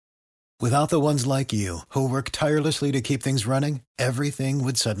Without the ones like you, who work tirelessly to keep things running, everything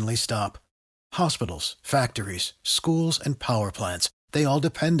would suddenly stop. Hospitals, factories, schools, and power plants, they all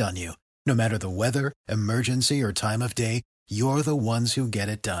depend on you. No matter the weather, emergency, or time of day, you're the ones who get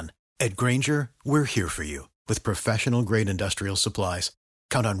it done. At Grainger, we're here for you with professional-grade industrial supplies.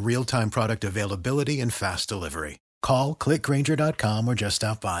 Count on real-time product availability and fast delivery. Call, click Grainger.com, or just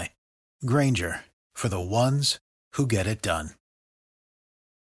stop by. Grainger, for the ones who get it done.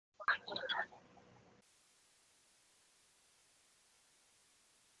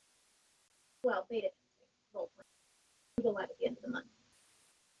 Well, beta testing. We go live at the end of the month.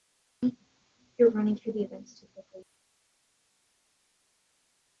 You're running through the events too quickly.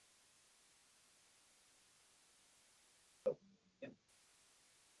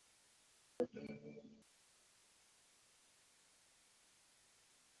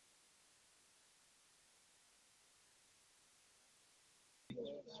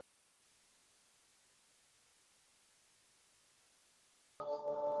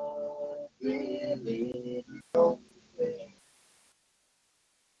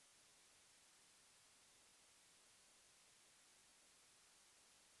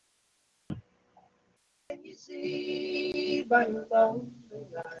 You see by your lonely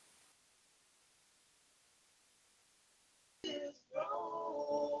light, this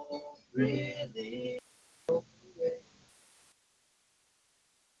road really away.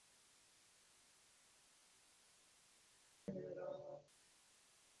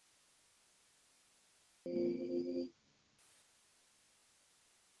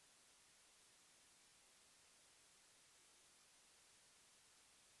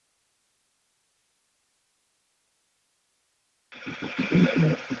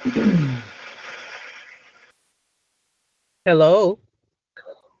 Hello.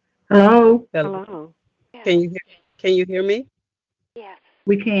 Hello, Hello. Hello. Yes. Can you hear me? Yes.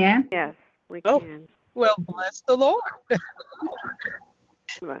 we can. Yes. We Oh, can. well, bless the Lord.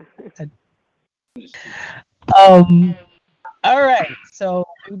 Um, all right. So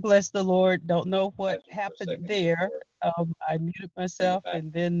we bless the Lord. Don't know what happened there. I muted myself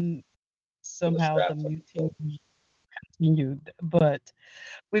and then somehow the muting continued. But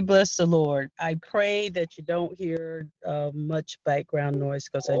we bless the Lord. I pray that you don't hear much background noise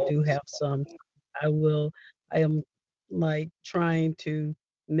because I do have some. I will. I am like trying to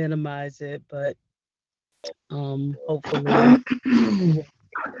minimize it, but hopefully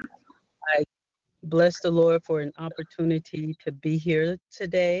I bless the Lord for an opportunity to be here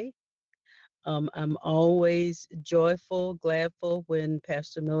today. I'm always joyful, gladful when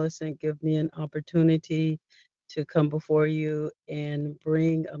Pastor Millicent give me an opportunity to come before you and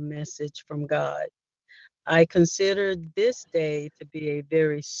bring a message from God. I consider this day to be a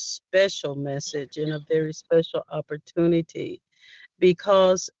very special message and a very special opportunity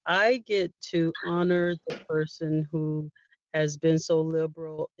because I get to honor the person who has been so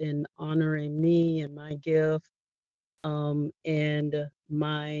liberal in honoring me and my gift, and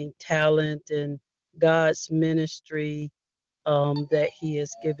my talent and God's ministry, that He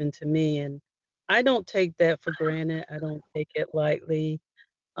has given to me. And I don't take that for granted. I don't take it lightly.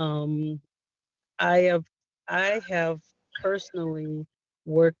 Um, I have I have personally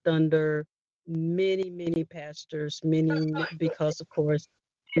worked under many pastors, because of course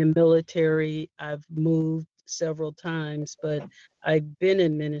in military I've moved several times, but I've been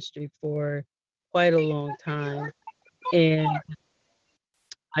in ministry for quite a long time. And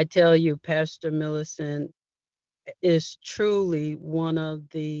I tell you, Pastor Millicent is truly one of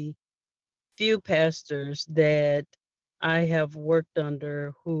the few pastors that I have worked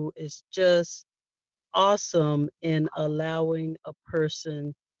under who is just awesome in allowing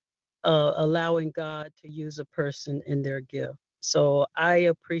God to use a person in their gift. So I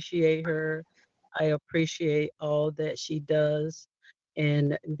appreciate her. I appreciate all that she does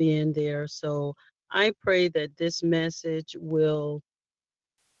and being there. So I pray that this message will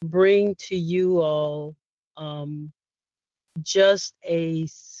bring to you all um, just a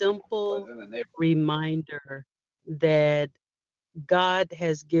simple reminder that God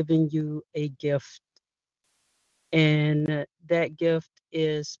has given you a gift, and that gift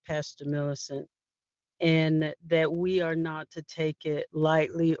is Pastor Millicent, and that we are not to take it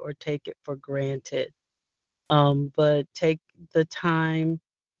lightly or take it for granted, but take the time,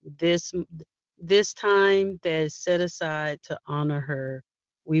 this this time that is set aside to honor her.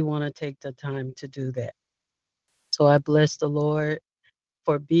 We want to take the time to do that. So I bless the Lord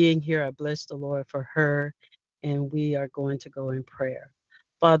for being here. I bless the Lord for her, and we are going to go in prayer.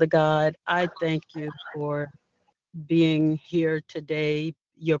 Father God, I thank you for being here today,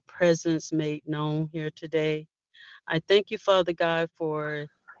 your presence made known here today. I thank you, Father God, for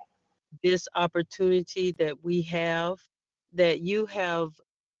this opportunity that we have, that you have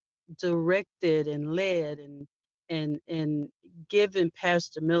directed and led and given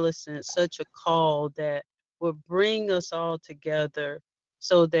Pastor Millicent such a call that will bring us all together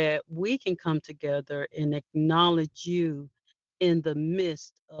so that we can come together and acknowledge you in the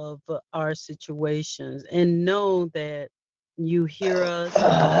midst of our situations and know that you hear us.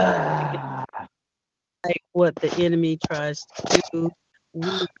 Like what the enemy tries to do, we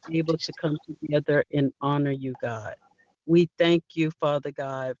are able to come together and honor you, God. We thank you, Father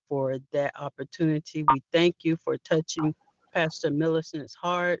God, for that opportunity. We thank you for touching Pastor Millicent's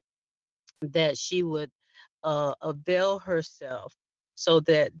heart, that she would avail herself so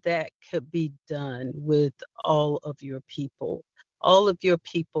that that could be done with all of your people,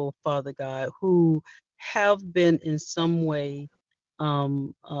 Father God, who have been in some way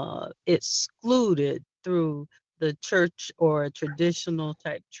excluded through the church or a traditional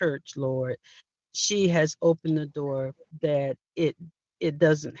type church, Lord. She has opened the door that it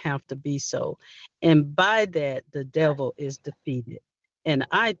doesn't have to be so. And by that, the devil is defeated. And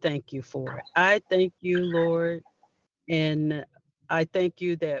I thank you for it. I thank you, Lord. And I thank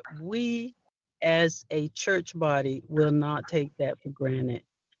you that we as a church body will not take that for granted.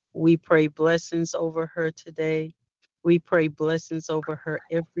 We pray blessings over her today. We pray blessings over her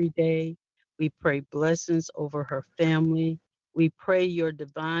every day. We pray blessings over her family. We pray your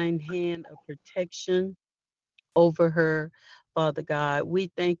divine hand of protection over her, Father God.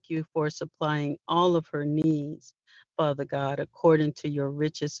 We thank you for supplying all of her needs, Father God, according to your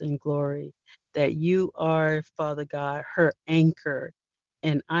riches and glory, that you are, Father God, her anchor.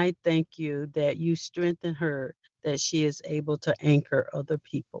 And I thank you that you strengthen her, that she is able to anchor other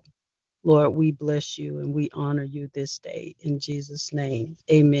people. Lord, we bless you and we honor you this day. In Jesus' name,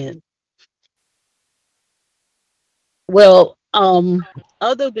 amen. Well,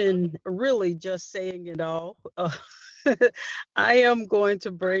 other than really just saying it all, I am going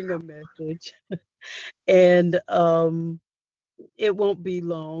to bring a message, and it won't be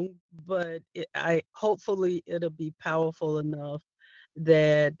long, but I hopefully it'll be powerful enough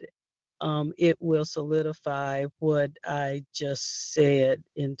that it will solidify what I just said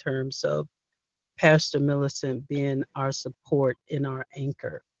in terms of Pastor Millicent being our support and our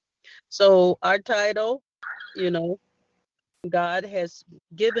anchor. So our title, you know, God has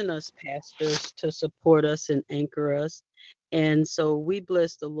given us pastors to support us and anchor us. And so we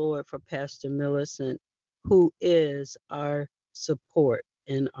bless the Lord for Pastor Millicent, who is our support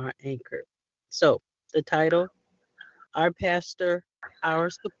and our anchor. So the title, Our Pastor, Our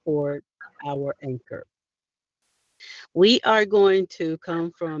Support, Our Anchor. We are going to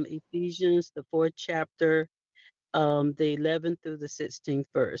come from Ephesians, the 4th chapter, the 11th through the 16th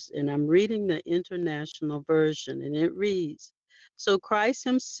verse. And I'm reading the International Version, and it reads, so Christ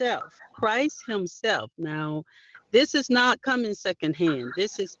Himself. Now, this is not coming secondhand,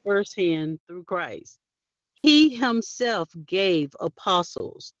 this is firsthand through Christ. He Himself gave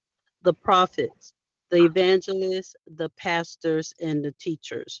apostles, the prophets, the evangelists, the pastors, and the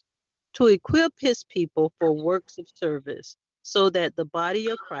teachers to equip His people for works of service so that the body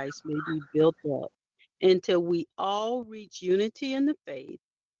of Christ may be built up until we all reach unity in the faith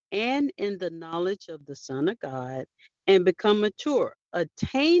and in the knowledge of the Son of God and become mature,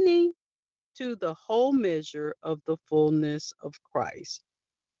 attaining to the whole measure of the fullness of Christ.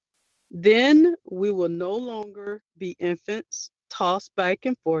 Then we will no longer be infants, tossed back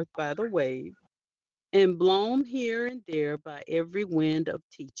and forth by the wave and blown here and there by every wind of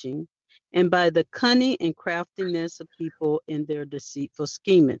teaching and by the cunning and craftiness of people in their deceitful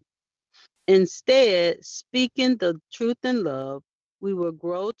scheming. Instead, speaking the truth in love, we will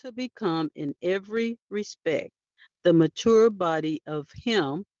grow to become in every respect the mature body of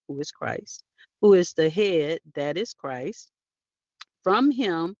Him, who is Christ, who is the head, that is Christ. From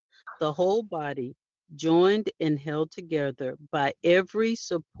Him, the whole body, joined and held together by every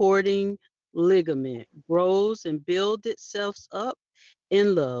supporting ligament, grows and builds itself up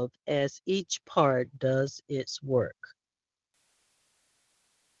in love as each part does its work.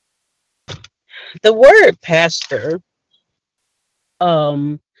 The word pastor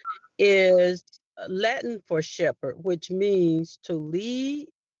um, is Latin for shepherd, which means to lead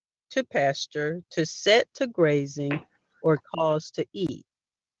to pasture, to set to grazing, or cause to eat.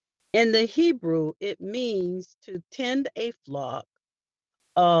 In the Hebrew, it means to tend a flock.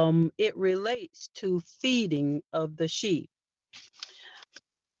 It relates to feeding of the sheep.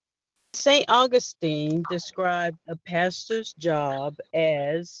 St. Augustine described a pastor's job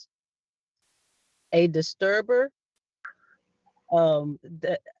as a disturber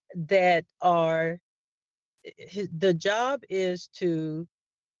that that are the job is to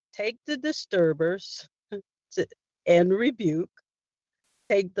take the disturbers and rebuke,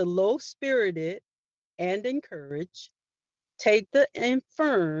 take the low-spirited and encourage, take the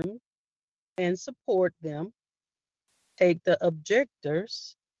infirm and support them, take the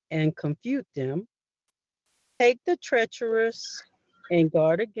objectors and confute them, take the treacherous and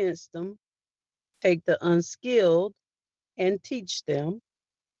guard against them, take the unskilled and teach them,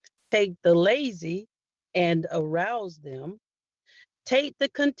 take the lazy and arouse them, take the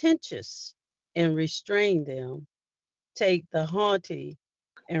contentious and restrain them, take the haughty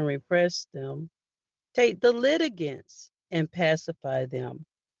and repress them, take the litigants and pacify them,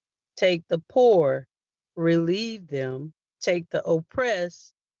 take the poor, relieve them, take the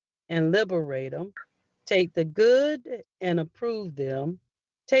oppressed and liberate them, take the good and approve them,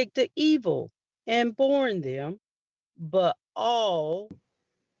 take the evil and warn them, but all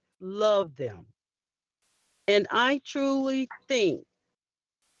love them. And I truly think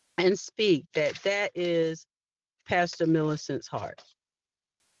and speak that that is Pastor Millicent's heart.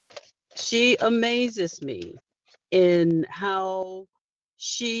 She amazes me in how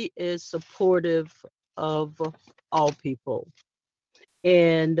she is supportive of all people.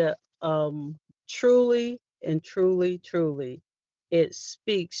 And truly and truly, truly, it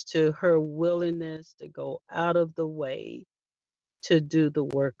speaks to her willingness to go out of the way to do the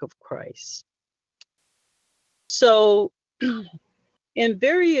work of Christ. So, in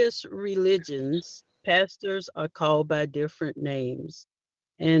various religions, pastors are called by different names.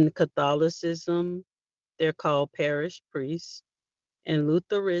 In Catholicism, they're called parish priests. In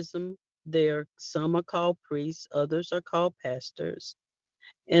Lutheranism, some are called priests, others are called pastors.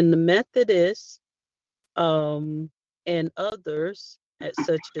 In the Methodists, and others,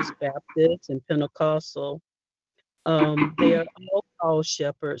 such as Baptist and Pentecostal, they are all called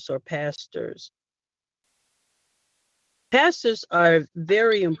shepherds or pastors. Pastors are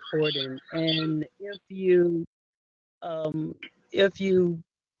very important, and if you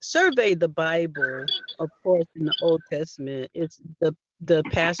survey the Bible, of course, in the Old Testament, it's the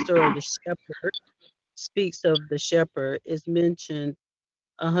pastor or the shepherd speaks of the shepherd is mentioned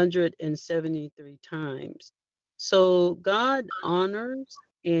 173 times. So God honors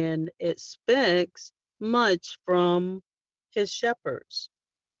and expects much from his shepherds.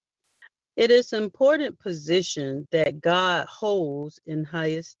 It is an important position that God holds in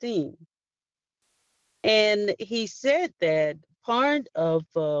high esteem. And he said that part of,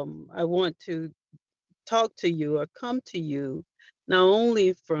 I want to talk to you or come to you, not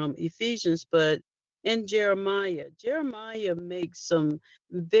only from Ephesians, but in Jeremiah. Jeremiah makes some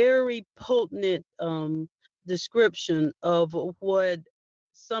very potent description of what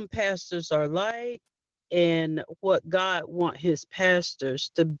some pastors are like and what God wants his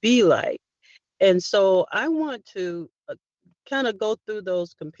pastors to be like. And so I want to kind of go through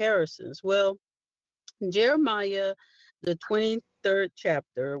those comparisons. Well, Jeremiah, the 23rd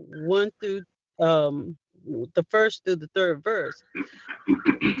chapter, 1 through the first through the third verse,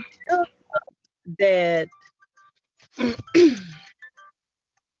 tells that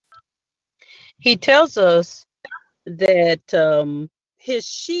he tells us that his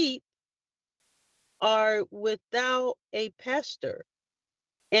sheep are without a pastor.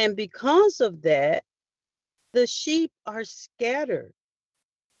 And because of that, the sheep are scattered.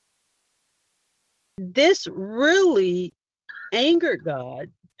 This really angered God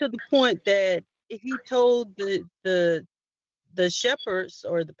to the point that he told the shepherds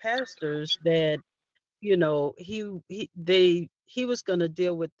or the pastors that he was going to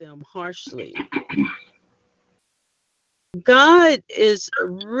deal with them harshly. God is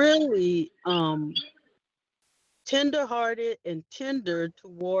really tenderhearted and tender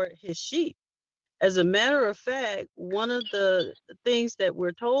toward his sheep. As a matter of fact, one of the things that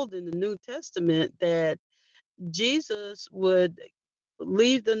we're told in the New Testament that Jesus would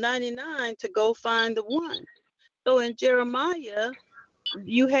leave the 99 to go find the one. So in Jeremiah,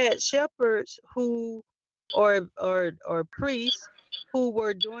 you had shepherds who or priests who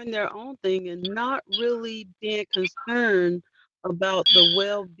were doing their own thing and not really being concerned about the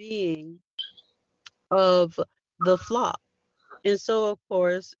well-being of the flock. And so of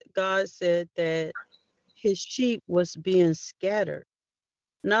course God said that his sheep was being scattered.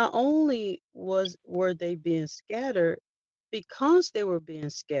 Not only were they being scattered, because they were being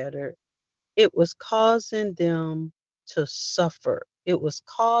scattered, it was causing them to suffer. It was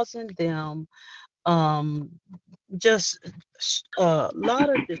causing them just a lot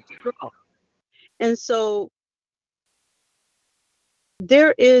of distress. And so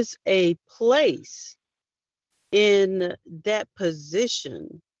there is a place in that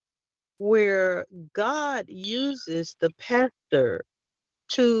position where God uses the pastor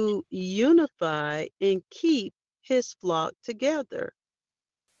to unify and keep his flock together.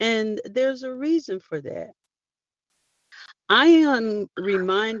 And there's a reason for that. I am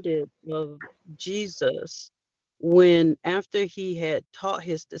reminded of Jesus when, after he had taught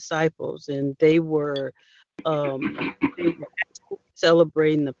his disciples and um, they were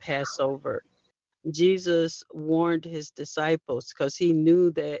celebrating the Passover, Jesus warned his disciples because he knew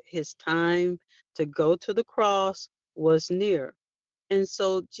that his time to go to the cross was near. And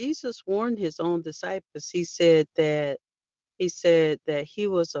so Jesus warned his own disciples. He said that he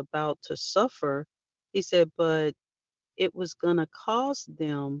was about to suffer. He said, but it was going to cause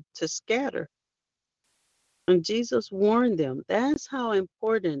them to scatter. And Jesus warned them. That's how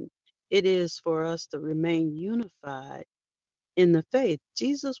important it is for us to remain unified in the faith.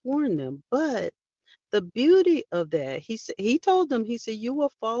 Jesus warned them. But the beauty of that, he told them, he said, you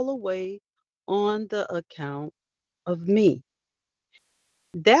will fall away on the account of me.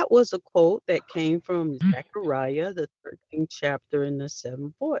 That was a quote that came from Zechariah, the 13th chapter in the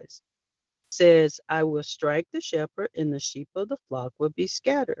 7th voice. Says, I will strike the shepherd and the sheep of the flock will be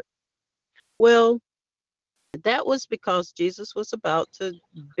scattered. Well, that was because Jesus was about to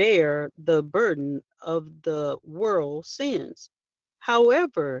bear the burden of the world's sins.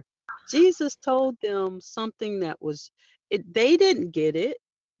 However, Jesus told them something they didn't get it,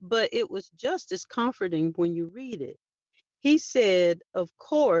 but it was just as comforting when you read it. He said, of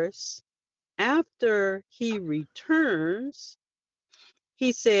course, after he returns,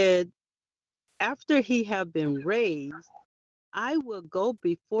 he said, after he have been raised, I will go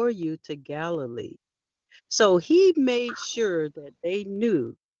before you to Galilee. So he made sure that they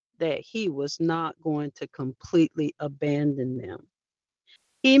knew that he was not going to completely abandon them.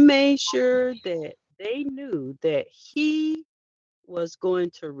 He made sure that they knew that he was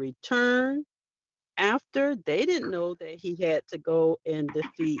going to return after. They didn't know that he had to go and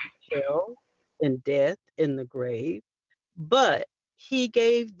defeat hell and death in the grave, but he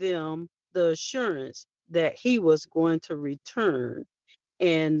gave them the assurance that he was going to return.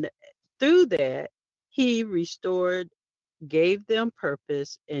 And through that, he restored, gave them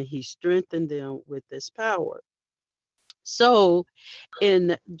purpose, and he strengthened them with his power. So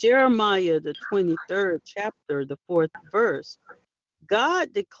in Jeremiah, the 23rd chapter, the 4th verse,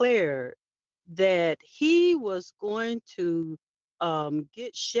 God declared that he was going to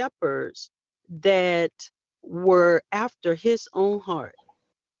get shepherds that were after his own heart,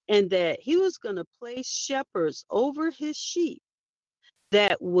 and that he was going to place shepherds over his sheep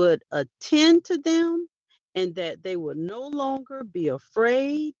that would attend to them, and that they would no longer be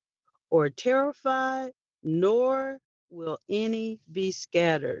afraid or terrified, nor will any be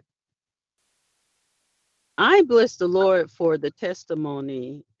scattered. I bless the Lord for the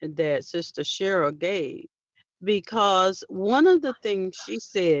testimony that Sister Cheryl gave, because one of the things she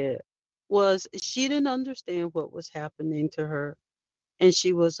said was she didn't understand what was happening to her and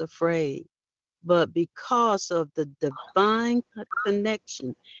she was afraid. But because of the divine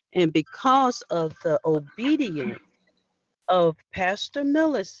connection and because of the obedience of Pastor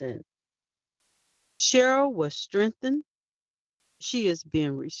Millicent, Cheryl was strengthened. She is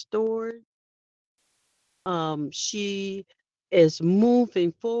being restored. She is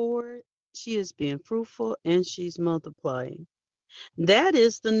moving forward. She is being fruitful and she's multiplying. That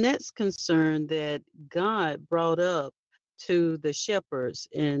is the next concern that God brought up to the shepherds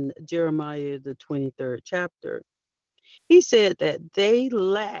in Jeremiah, the 23rd chapter. He said that they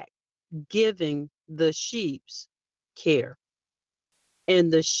lack giving the sheep's care,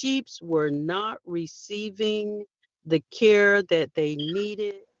 and the sheeps were not receiving the care that they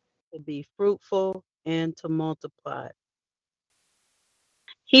needed to be fruitful and to multiply.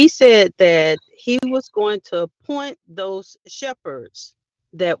 He said that he was going to appoint those shepherds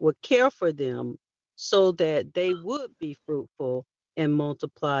that would care for them so that they would be fruitful and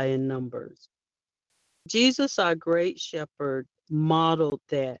multiply in numbers. Jesus, our great shepherd, modeled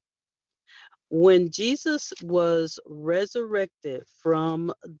that. When Jesus was resurrected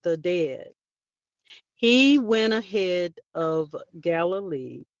from the dead, he went ahead of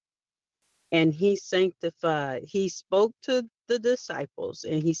Galilee and he spoke to the disciples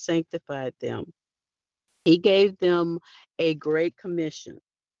and he sanctified them. He gave them a great commission.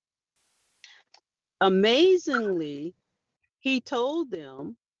 Amazingly, he told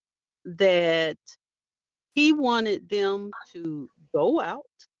them that he wanted them to go out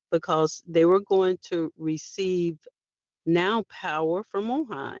because they were going to receive now power from on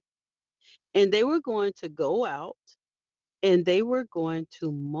high. And they were going to go out and they were going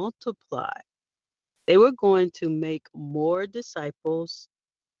to multiply. They were going to make more disciples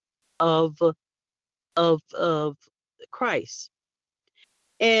of of Christ.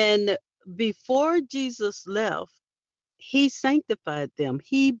 And before Jesus left, he sanctified them,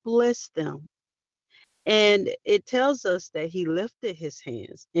 he blessed them. And it tells us that he lifted his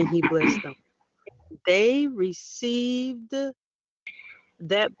hands and he blessed them. They received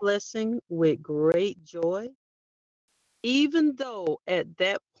that blessing with great joy, even though at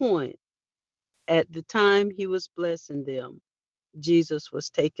that point, at the time he was blessing them, Jesus was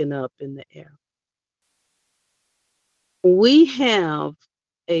taken up in the air. We have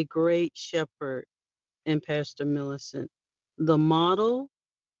a great shepherd in Pastor Millicent. The model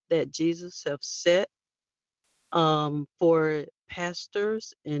that Jesus have set for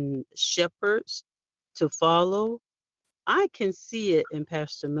pastors and shepherds to follow, I can see it in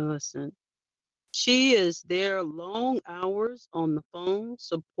Pastor Millicent. She is there long hours on the phone,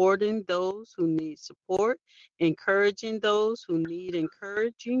 supporting those who need support, encouraging those who need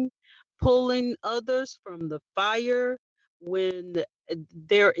encouraging, pulling others from the fire when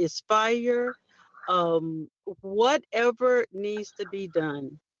there is fire. Whatever needs to be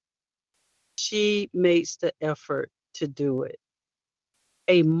done, she makes the effort to do it.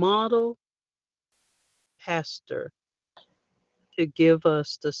 A model pastor to give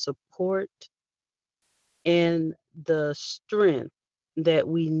us the support and the strength that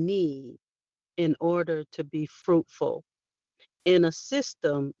we need in order to be fruitful in a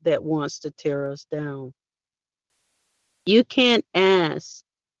system that wants to tear us down. You can't ask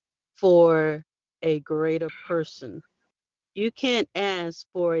for a greater person. You can't ask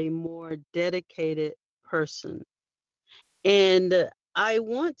for a more dedicated person. And I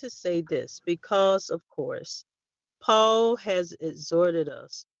want to say this because, of course, Paul has exhorted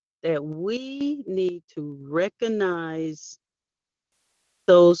us that we need to recognize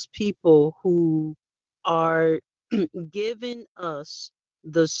those people who are giving us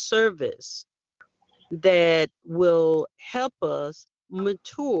the service that will help us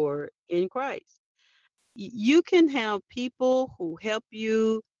mature in Christ. You can have people who help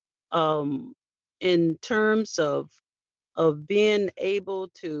you um, in terms of being able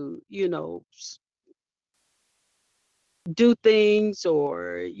to, do things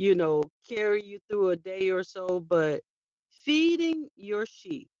or, carry you through a day or so, but feeding your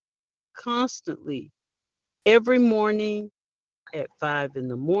sheep constantly every morning at 5 in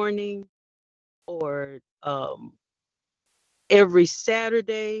the morning or every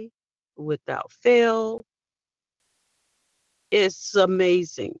Saturday without fail. It's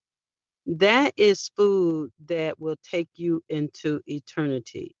amazing. That is food that will take you into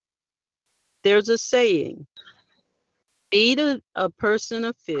eternity. There's a saying, feed a person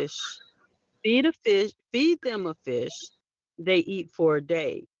a fish, feed them a fish, they eat for a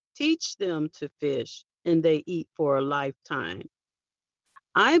day. Teach them to fish, and they eat for a lifetime.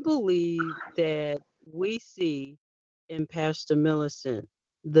 I believe that we see in Pastor Millicent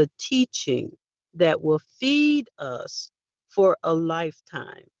the teaching that will feed us for a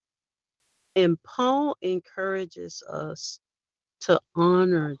lifetime. And Paul encourages us to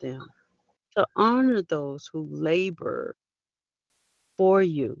honor them, to honor those who labor for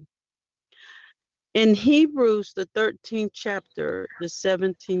you. In Hebrews, the 13th chapter, the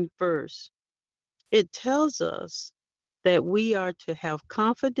 17th verse, it tells us that we are to have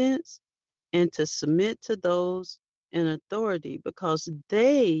confidence and to submit to those in authority because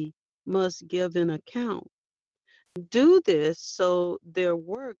they must give an account. Do this so their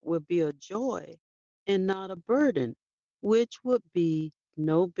work will be a joy and not a burden, which would be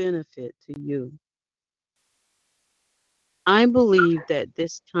no benefit to you. I believe that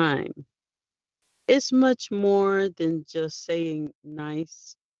this time it's much more than just saying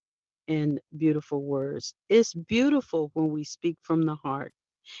nice and beautiful words. It's beautiful when we speak from the heart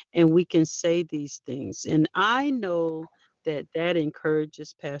and we can say these things. And I know that that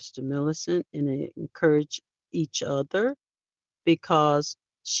encourages Pastor Millicent and it encourages each other because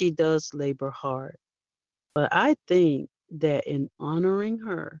she does labor hard. But I think that in honoring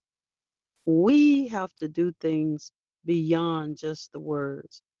her, we have to do things beyond just the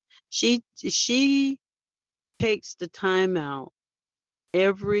words. She takes the time out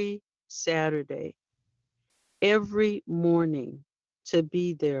every Saturday, every morning to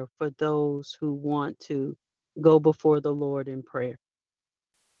be there for those who want to go before the Lord in prayer.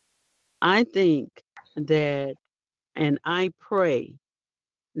 I think that, and I pray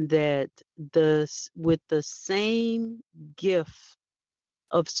that with the same gift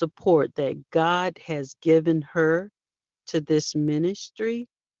of support that God has given her to this ministry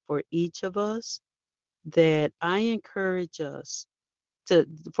for each of us, that I encourage us to,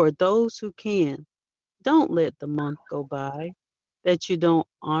 for those who can, don't let the month go by that you don't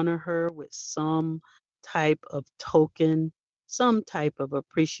honor her with some type of token some type of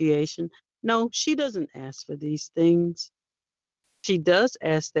appreciation. No, she doesn't ask for these things. She does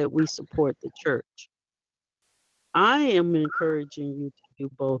ask that we support the church. I am encouraging you to do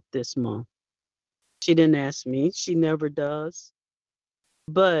both this month. She didn't ask me. She never does.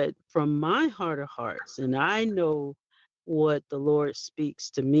 But from my heart of hearts, and I know what the Lord speaks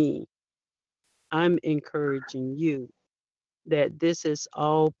to me, I'm encouraging you that this is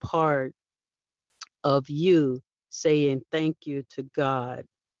all part of you saying thank you to God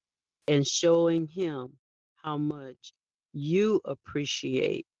and showing Him how much you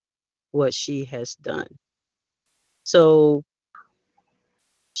appreciate what she has done. So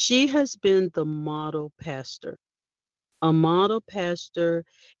she has been the model pastor. A model pastor,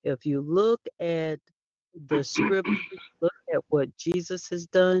 if you look at the scripture, look at what Jesus has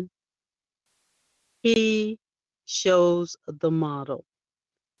done, he shows the model.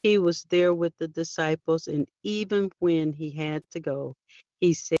 He was there with the disciples, and even when he had to go,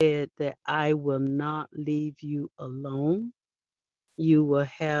 he said that I will not leave you alone. You will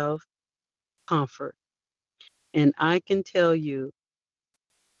have comfort. And I can tell you,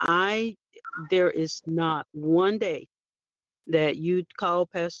 there is not one day that you call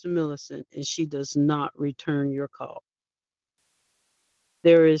Pastor Millicent and she does not return your call.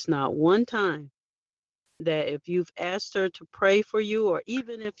 There is not one time that if you've asked her to pray for you, or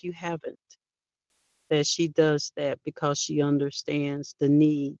even if you haven't, that she does that because she understands the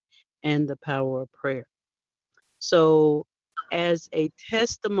need and the power of prayer. So, as a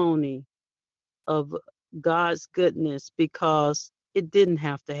testimony of God's goodness, because it didn't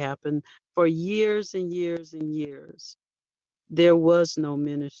have to happen for years and years and years, there was no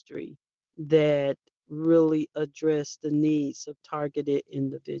ministry that really addressed the needs of targeted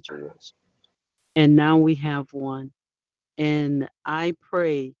individuals. And now we have one. And I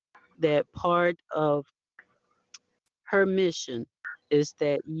pray that part of her mission is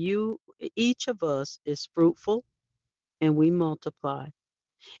that each of us is fruitful and we multiply.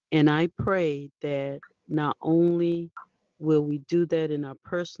 And I pray that not only will we do that in our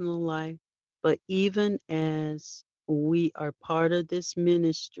personal life, but even as we are part of this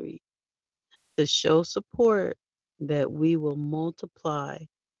ministry, to show support, that we will multiply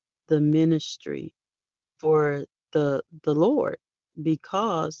the ministry for the Lord,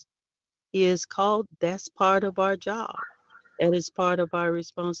 because He is called. That's part of our job. That is part of our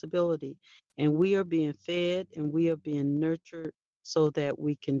responsibility. And we are being fed and we are being nurtured so that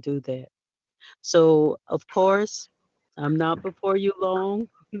we can do that. So, of course, I'm not before you long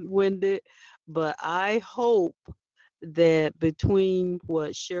winded, but I hope that between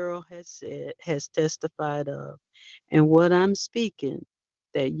what Cheryl has said, has testified of, and what I'm speaking,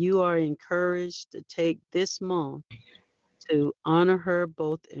 that you are encouraged to take this month to honor her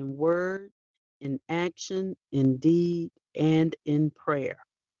both in word, in action, in deed, and in prayer.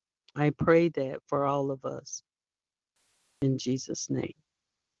 I pray that for all of us in Jesus' name.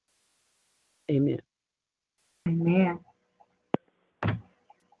 Amen. Amen.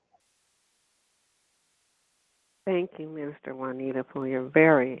 Thank you, Minister Juanita, for your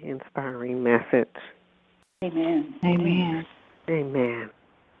very inspiring message. Amen. Amen. Amen.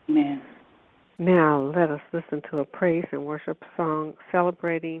 Amen. Now let us listen to a praise and worship song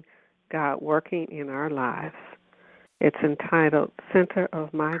celebrating God working in our lives. It's entitled Center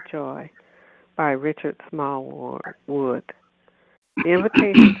of My Joy by Richard Smallwood. The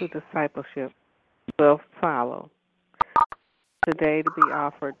invitation to discipleship will follow today, to be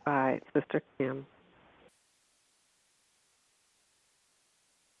offered by Sister Kim.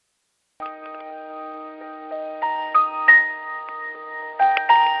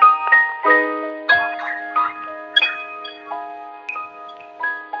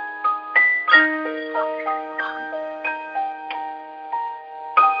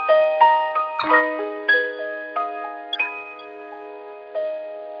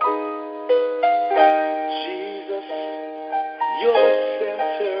 Jesus, you're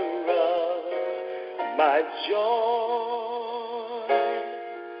center of my joy.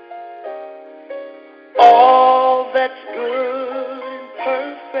 All that's good and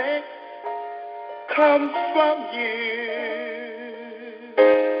perfect comes from you.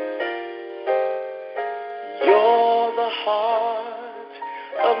 You're the heart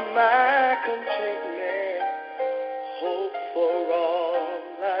of my contentment, hope for all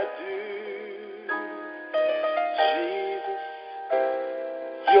I do. Jesus,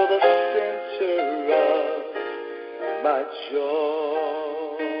 you're the center of my joy.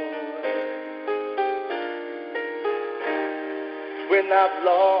 When I've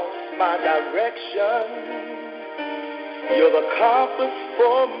lost my direction, you're the compass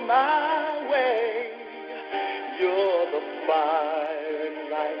for my way. You're the fire and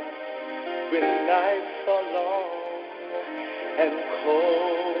light when nights are long and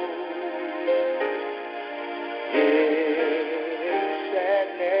cold. In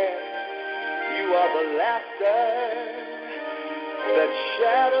sadness, you are the laughter that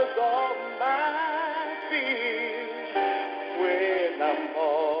shadows all my fears. When I'm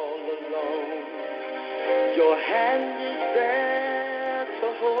all alone, your hand is there to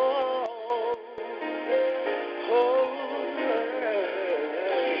hold.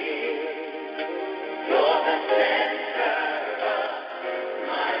 You're the center of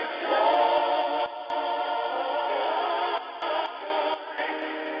my soul.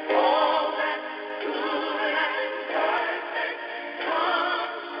 All that's good and perfect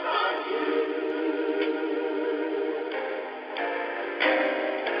comes from you.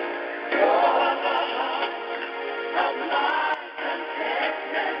 You're the heart of my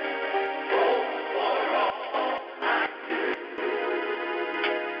contentment, hope for all I do.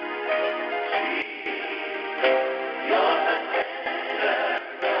 You're the center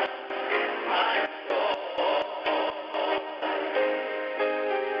of my soul.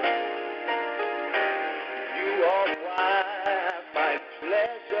 You are why I find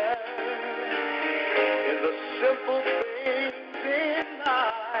pleasure in the simple things in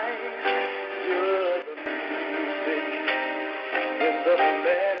life. You're the music in the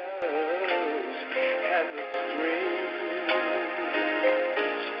meadows and the streams.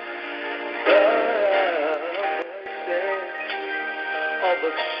 The voices of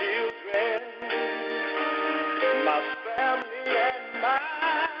the children, my family and my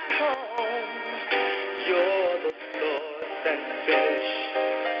home. You're the source and finish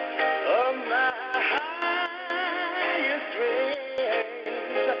of my highest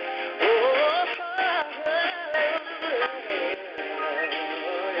dreams. Oh,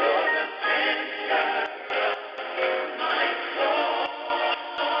 you're the center of my soul.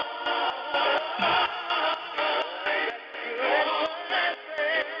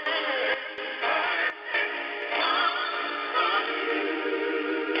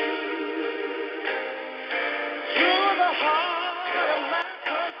 You're the heart of my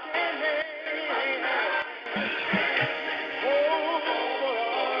contentment. Hope for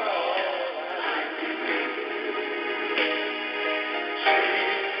all I do.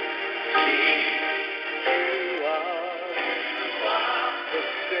 You are the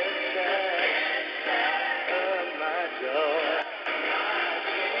center of my joy.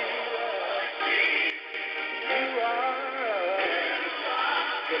 You are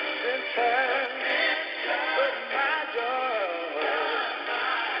the center of my joy.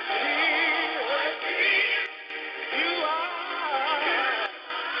 You are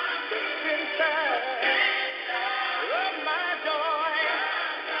the center of my joy.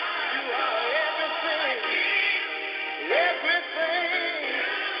 You are everything, everything,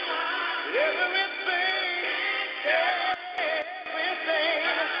 everything, everything.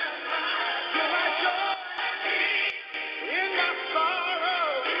 You're my joy in my sorrow.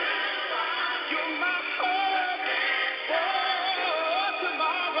 You're my hope for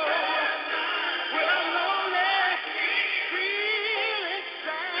tomorrow. When I'm lonely, feeling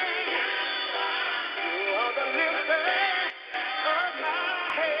sad, you are the lifter of my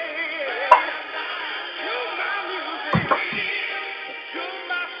head. You're my music. You're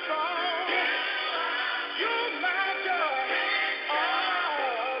my song. You're my joy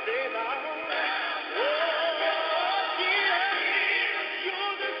all day long. Oh, yeah.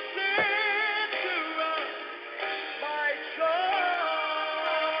 You're the center of my joy.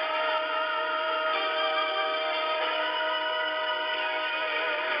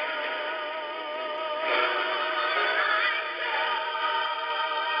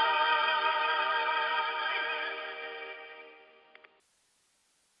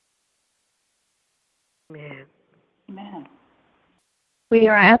 Amen. Amen. We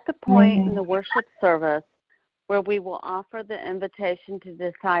are at the point in Amen. the worship service where we will offer the invitation to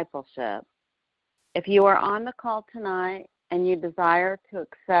discipleship. If you are on the call tonight and you desire to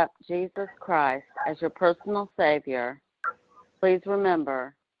accept Jesus Christ as your personal Savior, please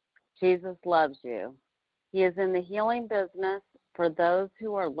remember, Jesus loves you. He is in the healing business for those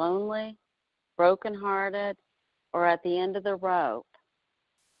who are lonely, brokenhearted, or at the end of the rope.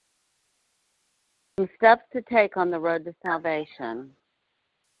 Some steps to take on the road to salvation.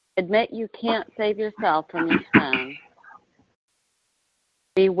 Admit you can't save yourself from your sin.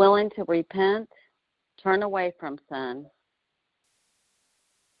 Be willing to repent, turn away from sin.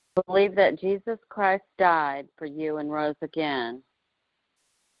 Believe that Jesus Christ died for you and rose again.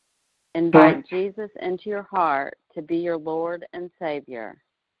 Invite Jesus into your heart to be your Lord and Savior.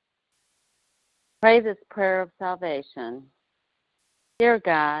 Pray this prayer of salvation. Dear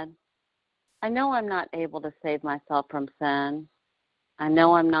God, I know I'm not able to save myself from sin. I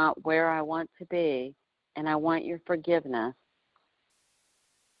know I'm not where I want to be, and I want your forgiveness.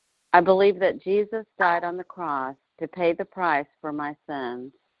 I believe that Jesus died on the cross to pay the price for my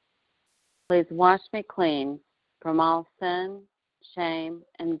sins. Please wash me clean from all sin, shame,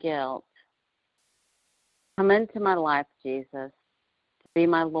 and guilt. Come into my life, Jesus, to be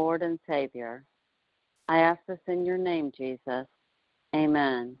my Lord and Savior. I ask this in your name, Jesus.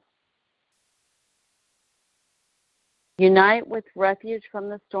 Amen. Unite with Refuge from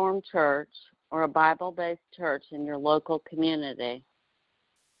the Storm Church or a Bible-based church in your local community.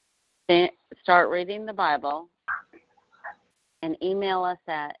 Start reading the Bible and email us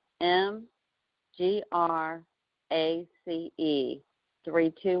at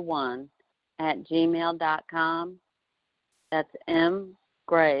mgrace321@gmail.com. That's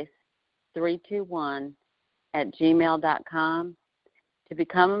mgrace321@gmail.com to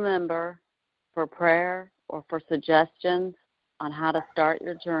become a member, for prayer, or for suggestions on how to start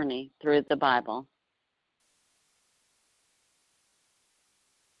your journey through the Bible.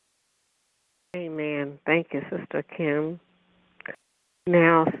 Amen. Thank you, Sister Kim.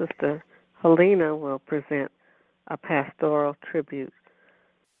 Now, Sister Helena will present a pastoral tribute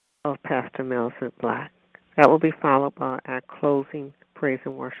of Pastor Millicent Black. That will be followed by our closing praise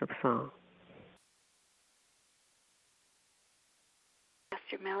and worship song.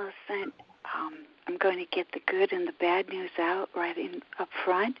 Pastor Millicent, I'm going to get the good and the bad news out right up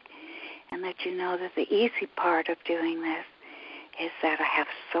front and let you know that the easy part of doing this is that I have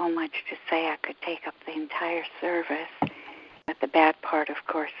so much to say I could take up the entire service. But the bad part, of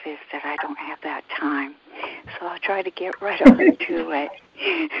course, is that I don't have that time. So I'll try to get right on to it.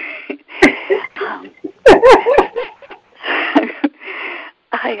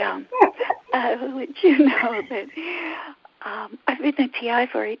 I let you know that I've been at TI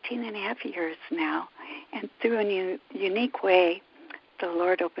for 18 and a half years now, and through a unique way, the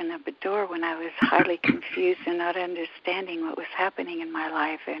Lord opened up a door when I was highly confused and not understanding what was happening in my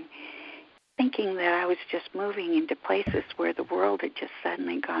life, and thinking that I was just moving into places where the world had just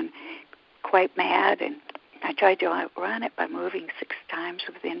suddenly gone quite mad, and I tried to outrun it by moving 6 times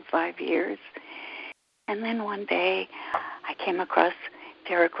within 5 years. And then one day I came across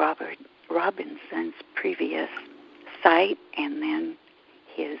Derek Robinson's previous site and then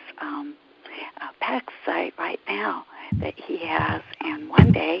his PAC site right now that he has. And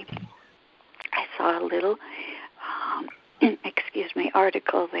one day I saw a little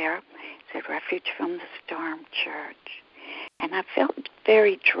article there. It said Refuge from the Storm Church. And I felt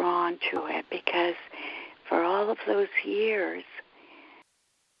very drawn to it because for all of those years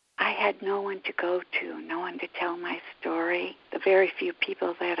I had no one to go to, no one to tell my story. The very few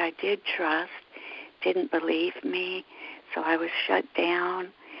people that I did trust didn't believe me, so I was shut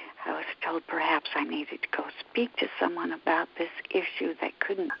down. I was told perhaps I needed to go speak to someone about this issue that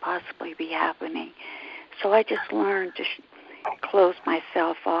couldn't possibly be happening. So I just learned to close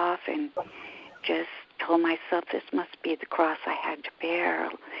myself off and just told myself this must be the cross I had to bear.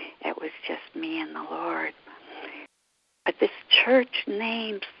 It was just me and the Lord. But this church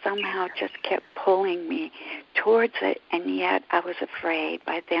name somehow just kept pulling me towards it, and yet I was afraid.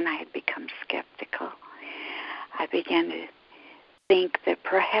 By then I had become skeptical. I began to think that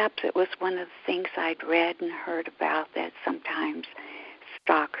perhaps it was one of the things I'd read and heard about, that sometimes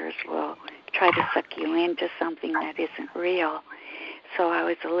stalkers will try to suck you into something that isn't real. So I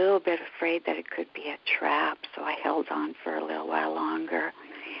was a little bit afraid that it could be a trap, so I held on for a little while longer.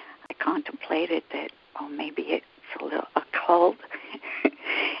 I contemplated that, maybe it's a little occult.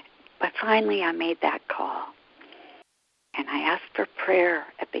 But finally I made that call. And I asked for prayer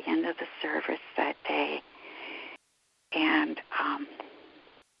at the end of the service that day. And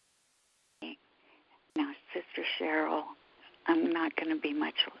now Sister Cheryl, I'm not going to be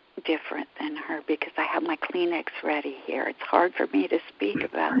much different than her because I have my Kleenex ready here. It's hard for me to speak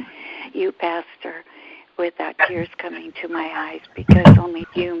about you, Pastor, without tears coming to my eyes because only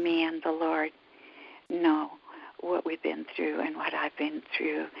you, me, and the Lord know what we've been through and what I've been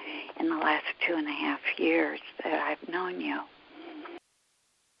through in the last 2.5 years that I've known you.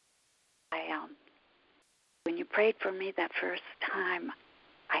 When you prayed for me that first time,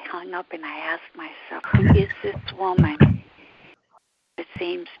 I hung up and I asked myself, who is this woman that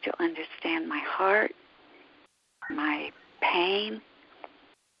seems to understand my heart, my pain?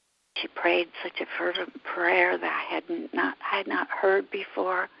 She prayed such a fervent prayer that I had not heard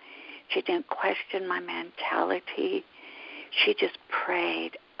before. She didn't question my mentality. She just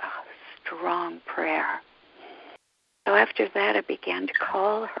prayed a strong prayer. So after that, I began to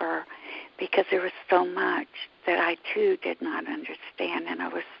call her because there was so much that I, too, did not understand, and I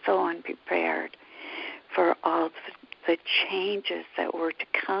was so unprepared for all the changes that were to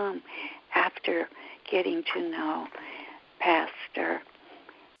come after getting to know Pastor.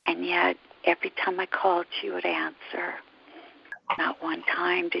 And yet, every time I called, she would answer. Not one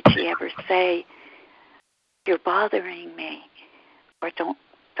time did she ever say, "You're bothering me," or don't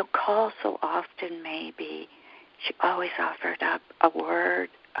call so often, maybe. She always offered up a word,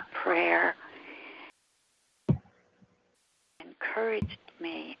 a prayer, encouraged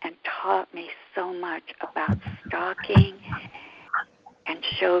me and taught me so much about stalking, and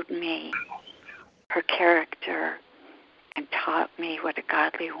showed me her character and taught me what a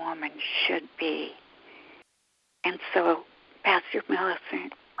godly woman should be. And so, Pastor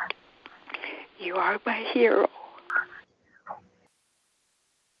Millicent, you are my hero.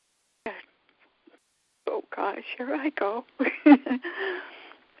 Oh gosh, here I go.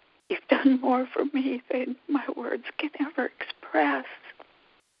 You've done more for me than my words can ever express.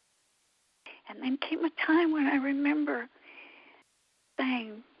 And then came a time when I remember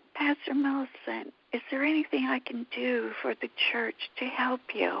saying, Pastor Millicent, is there anything I can do for the church to help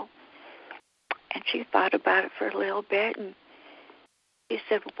you? And she thought about it for a little bit, and she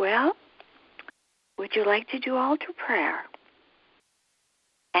said, well, would you like to do altar prayer?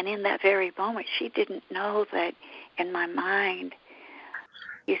 And in that very moment, she didn't know that in my mind,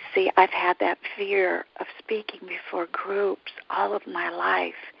 you see, I've had that fear of speaking before groups all of my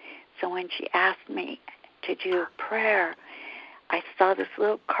life. So when she asked me to do prayer, I saw this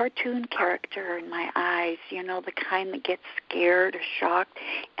little cartoon character in my eyes, you know, the kind that gets scared or shocked,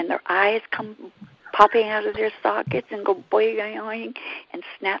 and their eyes come popping out of their sockets and go boing and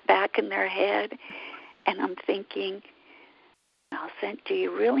snap back in their head. And I'm thinking, Millicent, do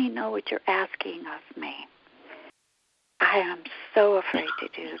you really know what you're asking of me? I am so afraid to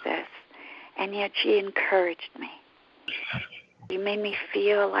do this. And yet she encouraged me. She made me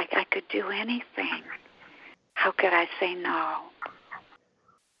feel like I could do anything. How could I say no?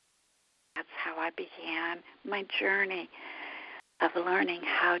 That's how I began my journey of learning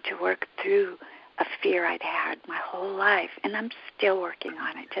how to work through a fear I'd had my whole life. And I'm still working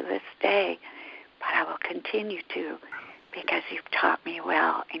on it to this day. But I will continue to, because you've taught me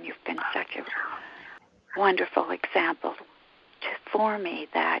well, and you've been such a wonderful example for me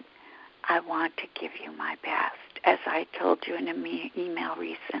that I want to give you my best, as I told you in an email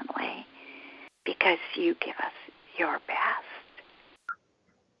recently, because you give us your best.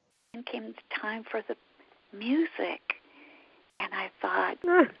 And came the time for the music, and I thought,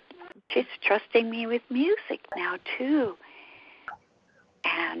 she's trusting me with music now, too.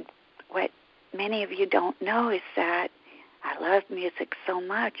 And what many of you don't know is that I love music so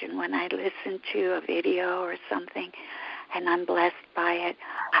much, and when I listen to a video or something and I'm blessed by it,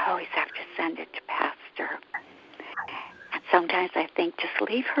 I always have to send it to Pastor. And sometimes I think, just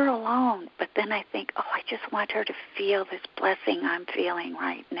leave her alone. But then I think, I just want her to feel this blessing I'm feeling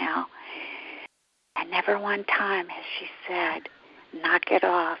right now. And never one time has she said, knock it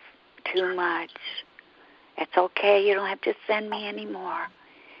off too much. It's okay, you don't have to send me anymore.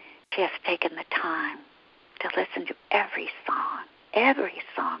 She has taken the time to listen to every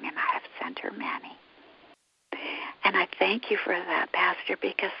song, and I have sent her many. And I thank you for that, Pastor,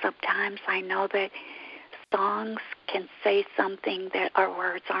 because sometimes I know that songs can say something that our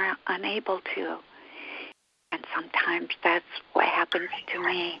words are unable to. And sometimes that's what happens to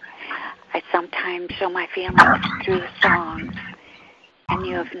me. I sometimes show my feelings through songs, and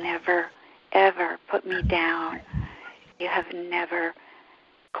you have never, ever put me down. You have never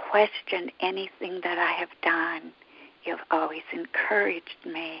questioned anything that I have done. You've always encouraged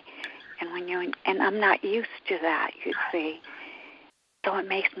me, and I'm not used to that, you see. So it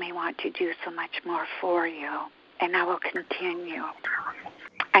makes me want to do so much more for you, and I will continue.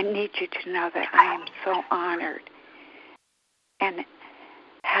 I need you to know that I am so honored and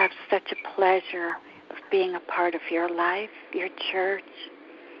have such a pleasure of being a part of your life, your church,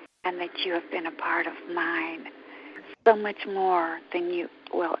 and that you have been a part of mine. So much more than you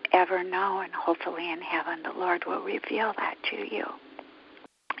will ever know, and hopefully in heaven the Lord will reveal that to you.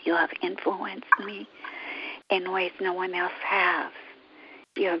 You have influenced me in ways no one else has.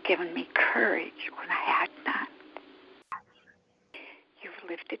 You have given me courage when I had none. You've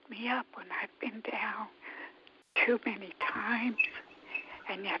lifted me up when I've been down too many times,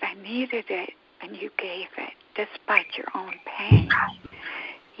 and yet I needed it, and you gave it despite your own pain.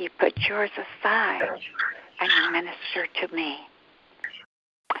 You put yours aside, and you minister to me.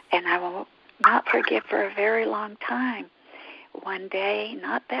 And I will not forget for a very long time. One day,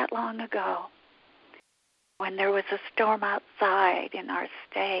 not that long ago, when there was a storm outside in our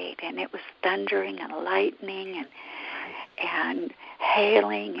state, and it was thundering and lightning and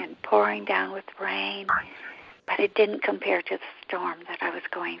hailing and pouring down with rain, but it didn't compare to the storm that I was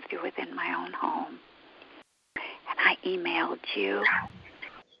going through within my own home. And I emailed you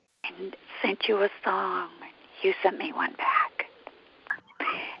and sent you a song. You sent me one back.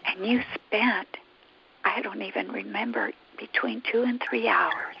 And you spent, I don't even remember, between 2 and 3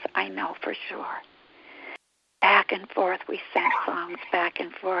 hours, I know for sure. Back and forth, we sent songs back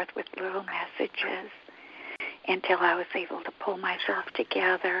and forth with little messages until I was able to pull myself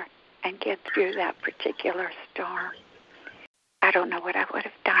together and get through that particular storm. I don't know what I would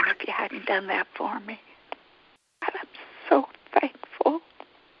have done if you hadn't done that for me. But I'm so thankful.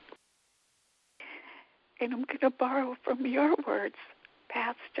 And I'm going to borrow from your words,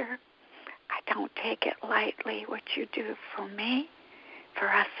 Pastor. I don't take it lightly what you do for me,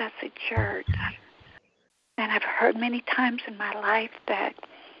 for us as a church. And I've heard many times in my life that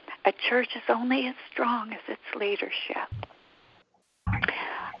a church is only as strong as its leadership.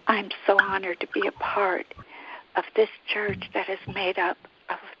 I'm so honored to be a part of this church that is made up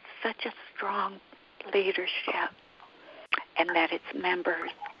of such a strong leadership, and that its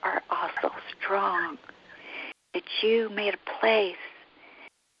members are also strong. That you made a place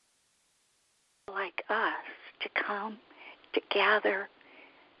like us to come, to gather,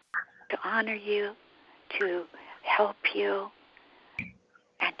 to honor you, to help you,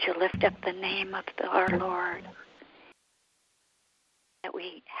 and to lift up the name of our Lord. That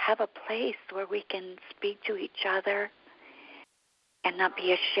we have a place where we can speak to each other and not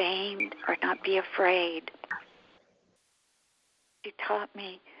be ashamed or not be afraid. You taught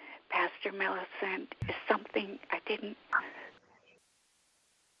me, Pastor Millicent, is something I didn't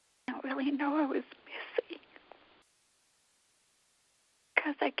really know I was missing.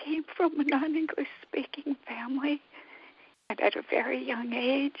 Because I came from a non-English speaking family, and at a very young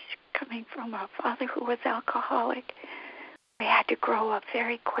age, coming from a father who was alcoholic, we had to grow up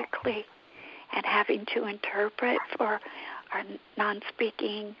very quickly and having to interpret for our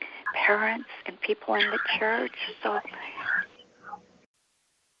non-speaking parents and people in the church. So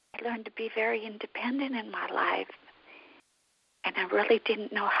I learned to be very independent in my life, and I really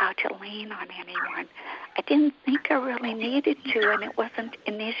didn't know how to lean on anyone. I didn't think I really needed to, and it wasn't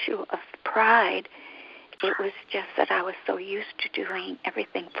an issue of pride. It was just that I was so used to doing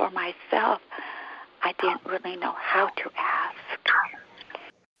everything for myself, I didn't really know how to ask.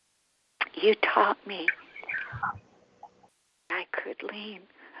 You taught me I could lean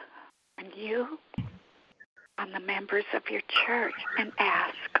on you, on the members of your church, and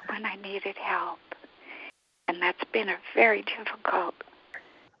ask when I needed help. And that's been a very difficult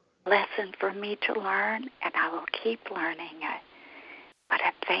lesson for me to learn, and I will keep learning it. But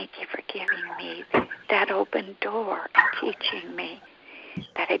I thank you for giving me that open door and teaching me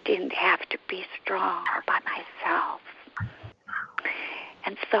that I didn't have to be strong by myself.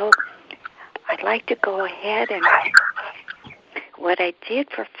 And so I'd like to go ahead, and what I did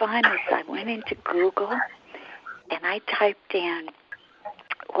for fun is I went into Google and I typed in,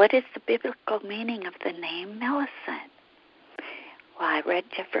 what is the biblical meaning of the name Millicent? Well, I read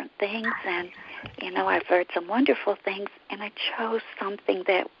different things, and, I've heard some wonderful things, and I chose something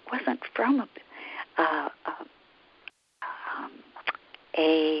that wasn't from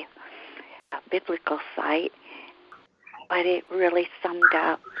a biblical site, but it really summed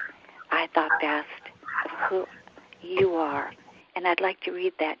up, I thought, best of who you are. And I'd like to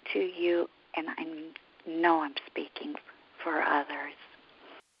read that to you, and I know I'm speaking for others.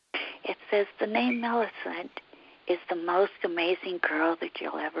 It says, the name Millicent is the most amazing girl that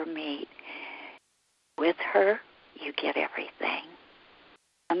you'll ever meet. With her, you get everything.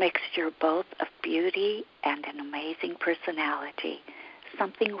 A mixture both of beauty and an amazing personality,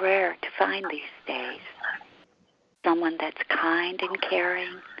 something rare to find these days. Someone that's kind and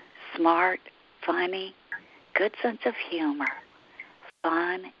caring, smart, funny, good sense of humor,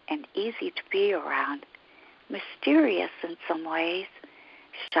 fun and easy to be around, mysterious in some ways,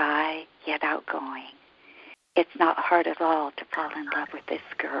 shy yet outgoing. It's not hard at all to fall in love with this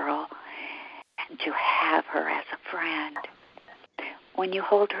girl and to have her as a friend. When you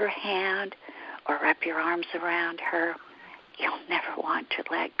hold her hand or wrap your arms around her, you'll never want to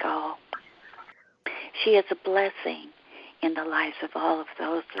let go. She is a blessing in the lives of all of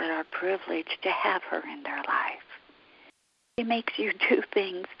those that are privileged to have her in their life. She makes you do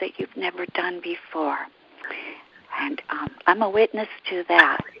things that you've never done before. And I'm a witness to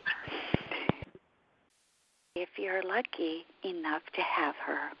that. If you're lucky enough to have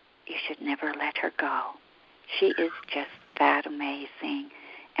her, you should never let her go. She is just that amazing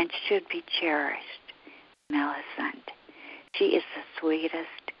and should be cherished. Millicent. She is the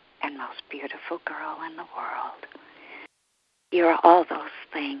sweetest and most beautiful girl in the world. You're all those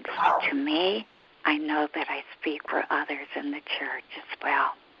things to me. I know that I speak for others in the church as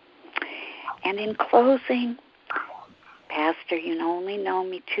well. And in closing, Pastor, you only know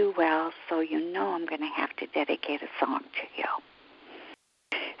me too well, so you know I'm going to have to dedicate a song to you.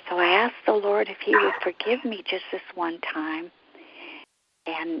 So I asked the Lord if he would forgive me just this one time.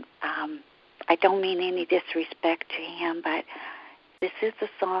 And I don't mean any disrespect to him, but this is a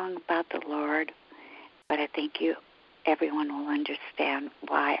song about the Lord. But I think everyone will understand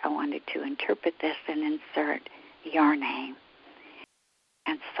why I wanted to interpret this and insert your name.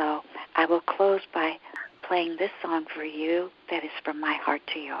 And so I will close by playing this song for you that is from my heart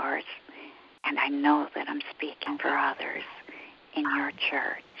to yours. And I know that I'm speaking for others in your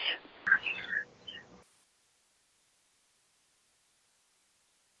church.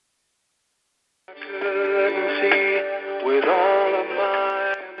 I couldn't see with all of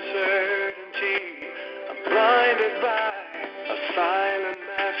my uncertainty. I'm blinded by a silent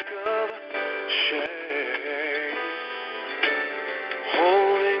mask of shame,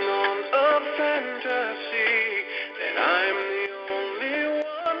 holding on a fantasy that I'm the only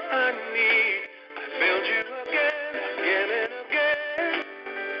one I need. I failed you again and again.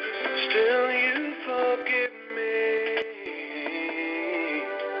 Still you forgive me.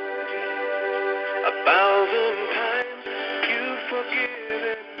 1,000 times you've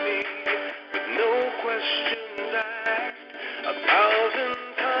forgiven me with no questions asked. 1,000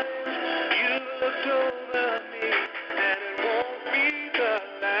 times you've looked over me, and it won't be the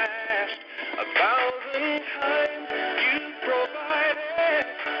last. 1,000 times you've provided,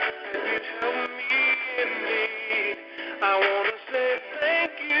 and you've helped me in need. I want to say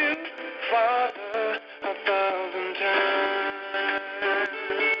thank you, Father, 1,000 times.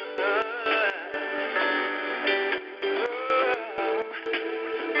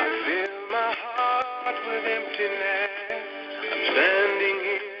 I fill my heart with emptiness. I'm standing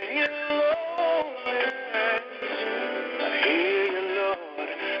here in loneliness. I hear you, Lord.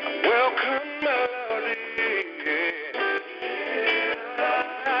 I welcome melody. I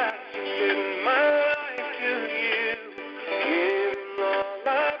submit my life to you. Give all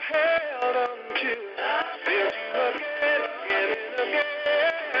I've held on to. I failed you again and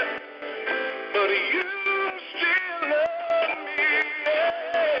again. But you still love me.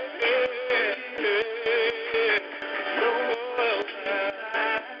 No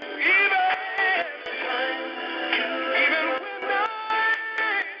time, even when I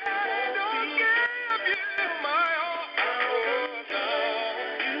don't give you my all,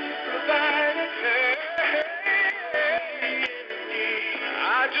 you provided.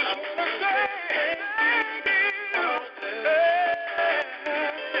 I just want to say thank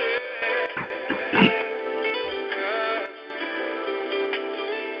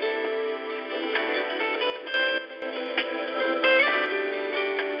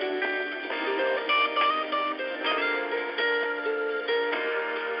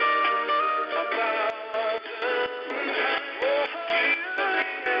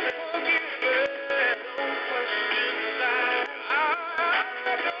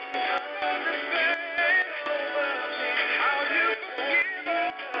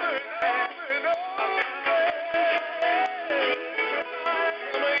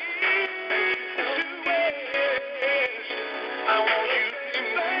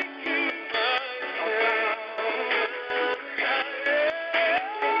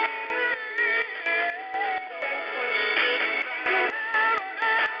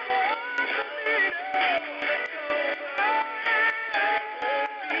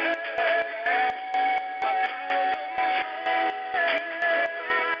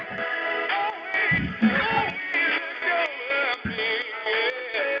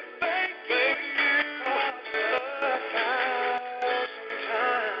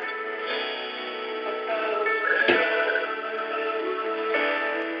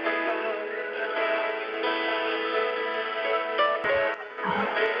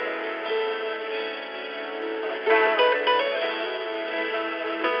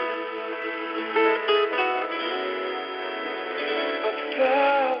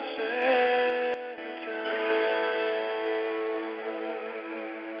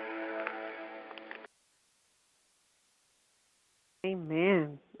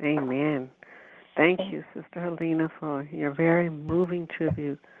Amen. Amen. Thank you, Sister Helena, for your very moving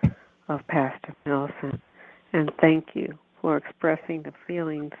tribute of Pastor Millicent. And thank you for expressing the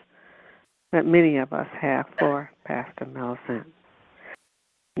feelings that many of us have for Pastor Millicent.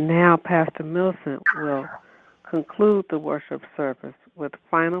 Now, Pastor Millicent will conclude the worship service with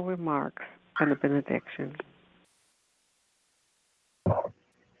final remarks and the benediction.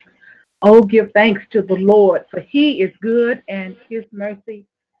 Oh, give thanks to the Lord, for he is good and his mercy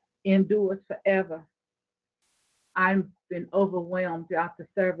endures forever. I've been overwhelmed throughout the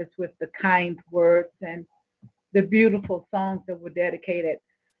service with the kind words and the beautiful songs that were dedicated.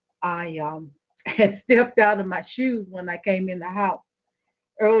 I had stepped out of my shoes when I came in the house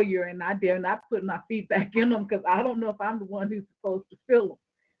earlier, and I dare not put my feet back in them because I don't know if I'm the one who's supposed to fill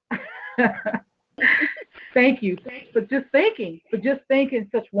them. Thank you for just thinking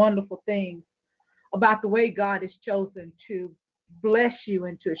such wonderful things about the way God has chosen to bless you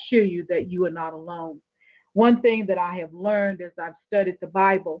and to assure you that you are not alone. One thing that I have learned as I've studied the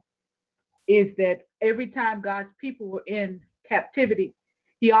Bible is that every time God's people were in captivity,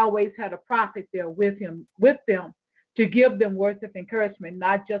 he always had a prophet there with them to give them words of encouragement,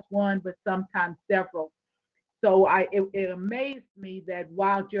 not just one, but sometimes several. So it amazed me that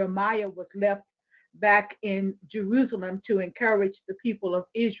while Jeremiah was left back in Jerusalem to encourage the people of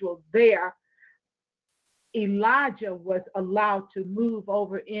Israel there, Elijah was allowed to move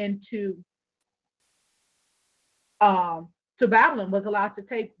over into to Babylon, was allowed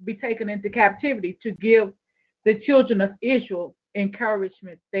to be taken into captivity to give the children of Israel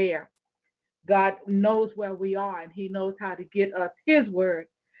encouragement there. God knows where we are, and he knows how to get us his word,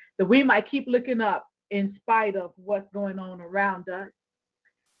 that we might keep looking up in spite of what's going on around us.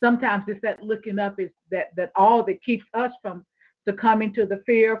 Sometimes it's that looking up is that all that keeps us from succumbing to the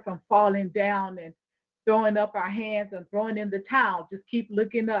fear, from falling down and throwing up our hands and throwing in the towel. Just keep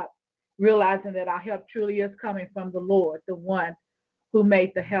looking up, realizing that our help truly is coming from the Lord, the one who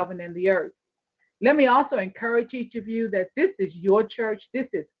made the heaven and the earth. Let me also encourage each of you that this is your church. This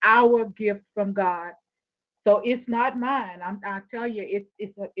is our gift from God. So it's not mine. I tell you,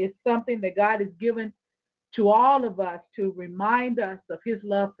 it's something that God has given to all of us to remind us of his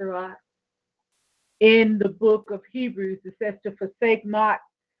love for us. In the book of Hebrews, it says to forsake not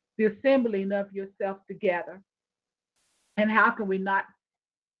the assembling of yourself together. And how can we not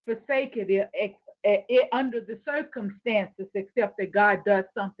forsake it under the circumstances, except that God does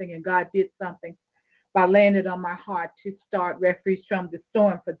something, and God did something by laying it on my heart to start Refuge from the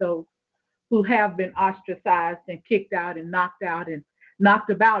Storm for those who have been ostracized and kicked out and knocked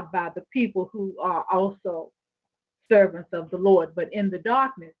about by the people who are also servants of the Lord, but in the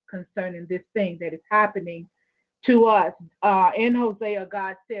darkness concerning this thing that is happening to us. In Hosea,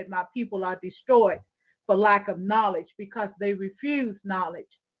 God said, my people are destroyed for lack of knowledge because they refuse knowledge.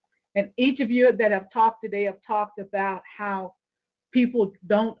 And each of you that have talked today have talked about how people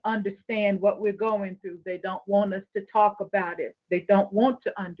don't understand what we're going through. They don't want us to talk about it. They don't want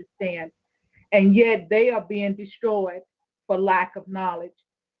to understand. And yet they are being destroyed for lack of knowledge.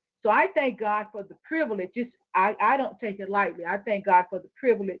 So I thank God for the privilege. I don't take it lightly. I thank God for the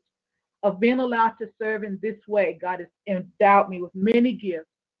privilege of being allowed to serve in this way. God has endowed me with many gifts,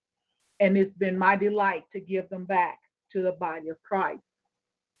 and it's been my delight to give them back to the body of Christ.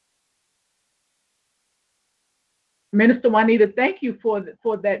 Minister Juanita, thank you for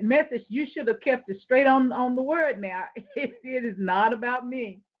that message. You should have kept it straight on the word now. It is not about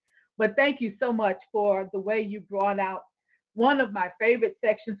me. But thank you so much for the way you brought out one of my favorite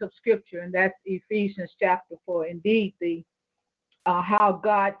sections of Scripture, and that's Ephesians chapter 4. Indeed, how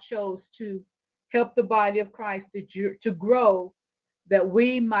God chose to help the body of Christ to grow, that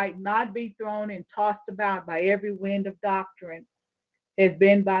we might not be thrown and tossed about by every wind of doctrine, has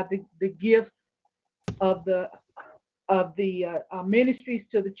been by the gifts of the ministries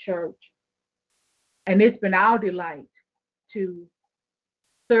to the church. And it's been our delight to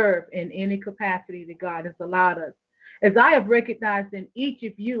serve in any capacity that God has allowed us. As I have recognized in each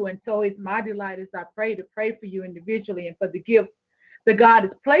of you, and so it's my delight as I pray for you individually and for the gifts that God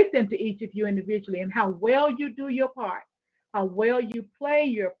has placed into each of you individually, and how well you do your part, how well you play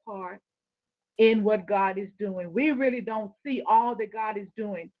your part in what God is doing. We really don't see all that God is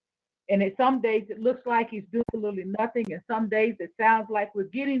doing. And some days it looks like he's doing absolutely nothing, and some days it sounds like we're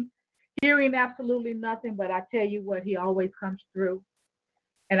hearing absolutely nothing, but I tell you what, he always comes through.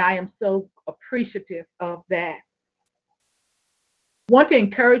 And I am so appreciative of that. Want to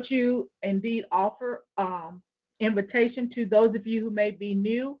encourage you, indeed offer invitation to those of you who may be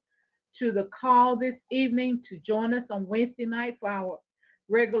new to the call this evening to join us on Wednesday night for our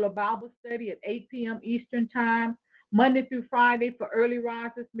regular Bible study at 8 p.m. Eastern Time. Monday through Friday for early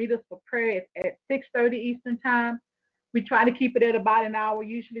risers, meet us for prayer at 6:30 Eastern Time. We try to keep it at about an hour.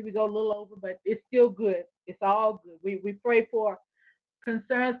 Usually we go a little over, but it's still good. It's all good. We pray for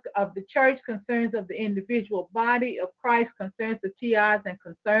concerns of the church, concerns of the individual body of Christ, concerns of TIs, and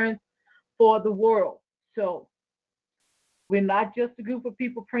concerns for the world. So We're not just a group of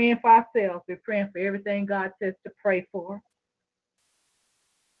people praying for ourselves. We're praying for everything God says to pray for.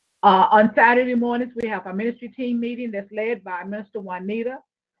 On Saturday mornings, we have a ministry team meeting that's led by Minister Juanita.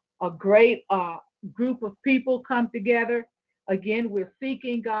 A great group of people come together. Again, we're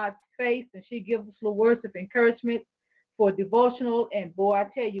seeking God's face, and she gives us little words of encouragement for devotional. And boy, I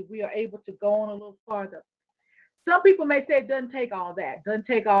tell you, we are able to go on a little farther. Some people may say it doesn't take all that. It doesn't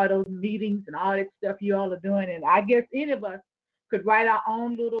take all those meetings and all that stuff you all are doing. And I guess any of us could write our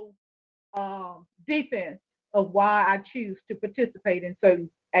own little defense of why I choose to participate in certain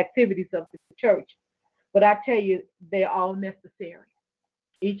activities of the church. But I tell you, they're all necessary.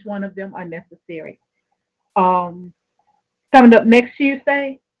 Each one of them are necessary. Coming up next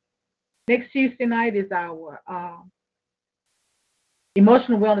Tuesday night is our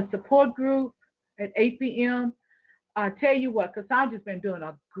emotional wellness support group at 8 p.m. I tell you what, Cassandra's been doing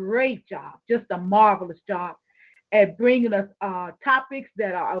a great job, just a marvelous job at bringing us topics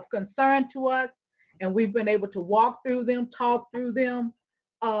that are of concern to us, and we've been able to walk through them, talk through them,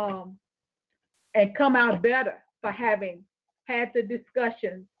 and come out better for having had the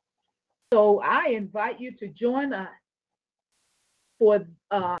discussion. So I invite you to join us for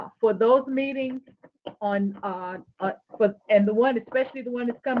those meetings and the one, especially the one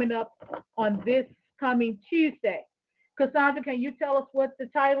that's coming up on this coming Tuesday. Cassandra, can you tell us what the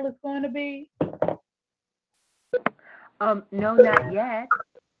title is going to be? No, not yet.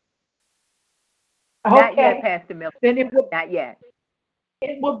 Okay. Not yet, Pastor Miller. Then not yet.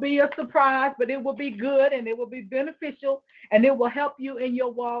 It will be a surprise, but it will be good and it will be beneficial and it will help you in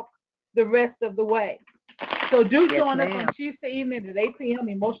your walk the rest of the way. So do join us on Tuesday evening at 8 p.m.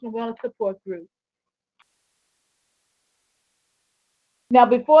 Emotional Wellness Support Group. Now,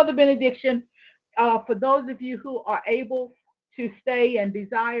 before the benediction, for those of you who are able to stay and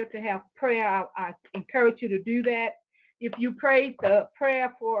desire to have prayer, I encourage you to do that. If you prayed the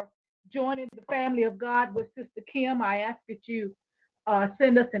prayer for joining the family of God with Sister Kim, I ask that you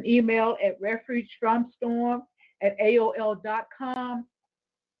send us an email at refugefromstorm@aol.com.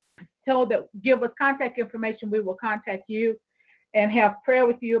 Give us contact information. We will contact you and have prayer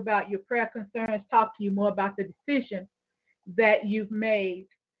with you about your prayer concerns, talk to you more about the decision that you've made.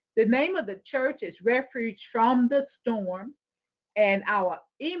 The name of the church is Refuge from the Storm, and our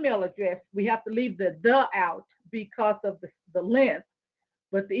email address, we have to leave the out because of the length,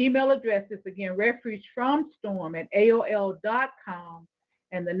 but the email address is again refugefromstorm@aol.com,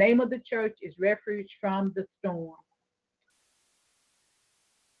 and the name of the church is Refuge from the Storm.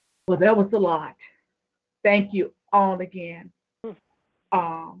 Well, that was a lot. Thank you all again.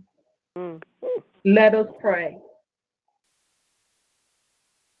 Let us pray.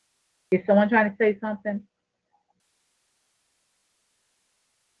 Is someone trying to say something?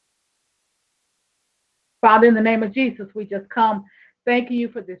 Father, in the name of Jesus, we just come thanking you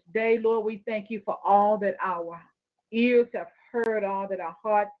for this day, Lord. We thank you for all that our ears have heard, all that our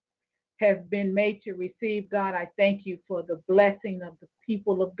hearts have been made to receive. God, I thank you for the blessing of the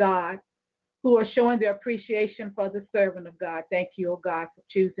people of God who are showing their appreciation for the servant of God. Thank you, oh God, for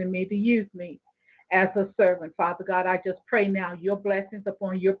choosing me to use me as a servant. Father God, I just pray now your blessings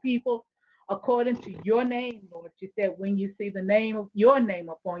upon your people according to your name, Lord. You said when you see the name of your name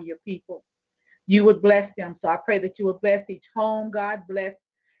upon your people, you would bless them. So I pray that you would bless each home, God, bless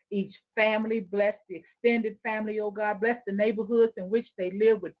each family, bless the extended family, oh God, bless the neighborhoods in which they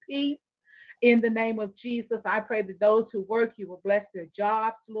live with peace. In the name of Jesus, I pray that those who work, you will bless their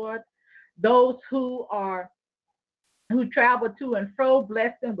jobs, Lord. Those who travel to and fro,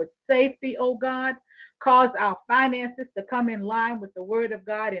 bless them with safety, oh God. Cause our finances to come in line with the word of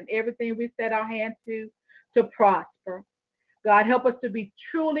God and everything we set our hands to prosper. God, help us to be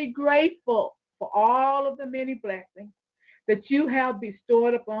truly grateful for all of the many blessings that you have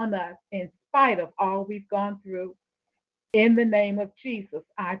bestowed upon us in spite of all we've gone through. In the name of Jesus,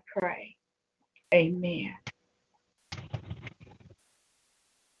 I pray. Amen.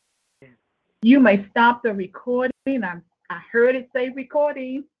 You may stop the recording. I heard it say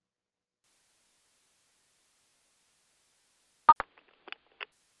recording.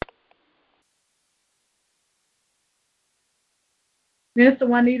 Mr.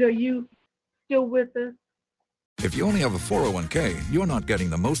 Juanita, are you still with us? If you only have a 401k, you're not getting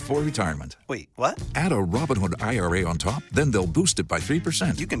the most for retirement. Wait, what? Add a Robinhood IRA on top, then they'll boost it by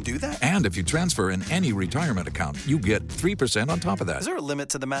 3%. You can do that? And if you transfer in any retirement account, you get 3% on top of that. Is there a limit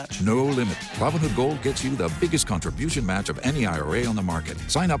to the match? No limit. Robinhood Gold gets you the biggest contribution match of any IRA on the market.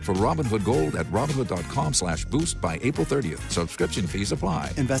 Sign up for Robinhood Gold at Robinhood.com/boost by April 30th. Subscription fees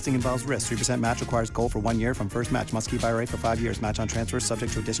apply. Investing involves risk. 3% match requires gold for 1 year from first match. Must keep IRA for 5 years. Match on transfers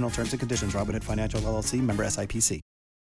subject to additional terms and conditions. Robinhood Financial LLC, member SIPC.